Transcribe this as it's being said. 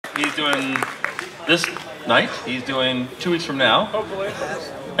He's doing this night. He's doing 2 weeks from now. Hopefully.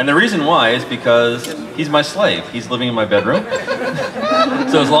 And the reason why is because he's my slave. He's living in my bedroom.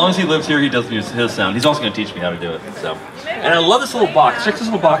 So as long as he lives here, he doesn't use his sound. He's also going to teach me how to do it. So, and I love this little box. Check this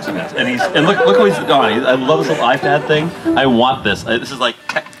little box he has. And look what he's done. I love this little iPad thing. I want this. This is like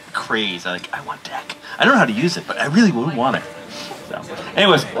tech craze. I want tech. I don't know how to use it, but I really would want it. So,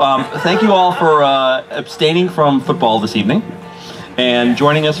 anyways, thank you all for abstaining from football this evening and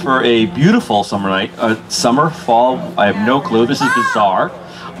joining us for a beautiful summer night. Summer, fall, I have no clue. This is bizarre.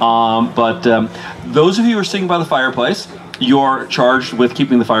 But those of you who are sitting by the fireplace, you're charged with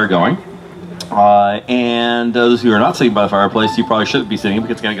keeping the fire going. And those who are not sitting by the fireplace, you probably shouldn't be sitting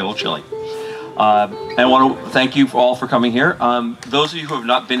because it's going to get a little chilly. I want to thank you all for coming here. Those of you who have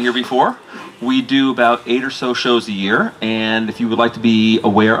not been here before, we do about 8 or so shows a year, and if you would like to be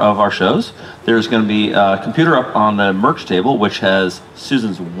aware of our shows, there's going to be a computer up on the merch table which has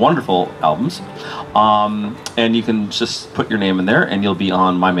Susan's wonderful albums, and you can just put your name in there and you'll be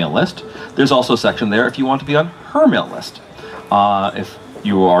on my mail list. There's also a section there if you want to be on her mail list, if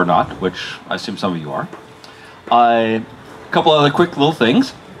you are not, which I assume some of you are. A couple other quick little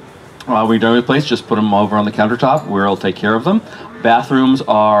things. When you're done with the place, just put them over on the countertop. We'll take care of them. Bathrooms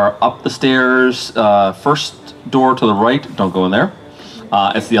are up the stairs, first door to the right. Don't go in there.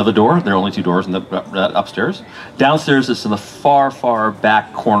 It's the other door. There are only 2 doors in the upstairs. Downstairs is in the far, far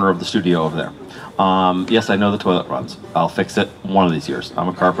back corner of the studio over there. Yes, I know the toilet runs. I'll fix it one of these years. I'm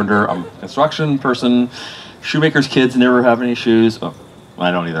a carpenter. I'm a construction person. Shoemaker's kids never have any shoes. Oh, I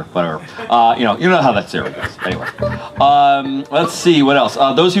don't either, whatever. You know how that series goes. Anyway, let's see, what else?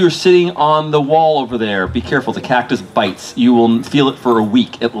 Those who are sitting on the wall over there, be careful, the cactus bites. You will feel it for a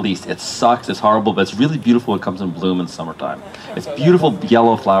week at least. It sucks, it's horrible, but it's really beautiful. It comes in bloom in summertime. It's beautiful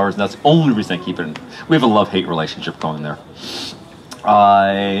yellow flowers, and that's the only reason I keep it in. We have a love-hate relationship going there.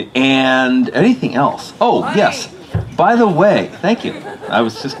 And anything else? Oh, yes. By the way, thank you. I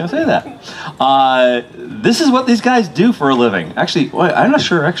was just going to say that. This is what these guys do for a living. Actually, I'm not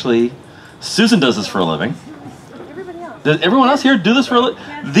sure, actually. Susan does this for a living. Everybody else. Does everyone else here do this for a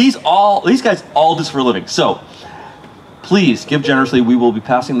living? These guys all do this for a living. So, please, give generously. We will be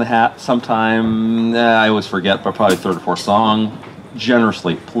passing the hat sometime, I always forget, but probably 3rd or 4th song.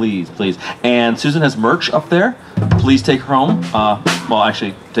 Generously, please, please. And Susan has merch up there. Please take her home. Well,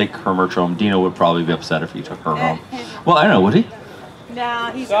 actually, take her merch home. Dino would probably be upset if you took her home. Well, I don't know, would he?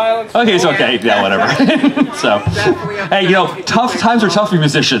 No, he's... Okay, it's okay. Yeah, whatever. So, hey, you know, tough times are tough for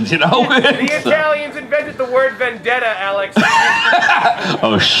musicians, you know? The Italians invented the word vendetta, Alex.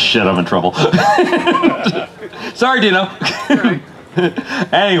 Oh, shit, I'm in trouble. Sorry, Dino.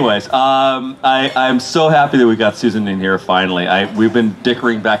 Anyways, I'm so happy that we got Susan in here finally. We've been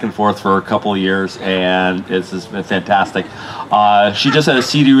dickering back and forth for a couple of years, and it's been fantastic. She just had a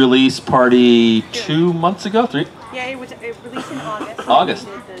CD release party 2 months ago, 3? Yeah, it released in August. August.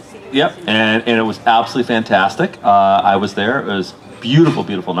 Yep, and it was absolutely fantastic. I was there. It was a beautiful,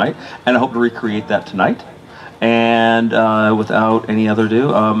 beautiful night, and I hope to recreate that tonight. And without any other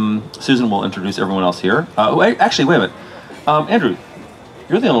ado, Susan will introduce everyone else here. Actually, wait a minute. Andrew,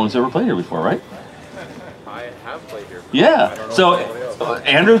 you're the only one who's ever played here before, right? I have played here. Yeah. So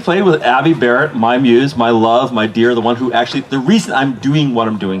Andrew played with Abby Barrett, my muse, my love, my dear, the one who actually, the reason I'm doing what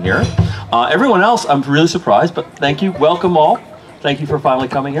I'm doing here. Everyone else, I'm really surprised, but thank you. Welcome all. Thank you for finally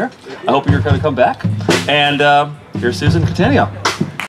coming here. I hope you're going to come back. And here's Susan Catania.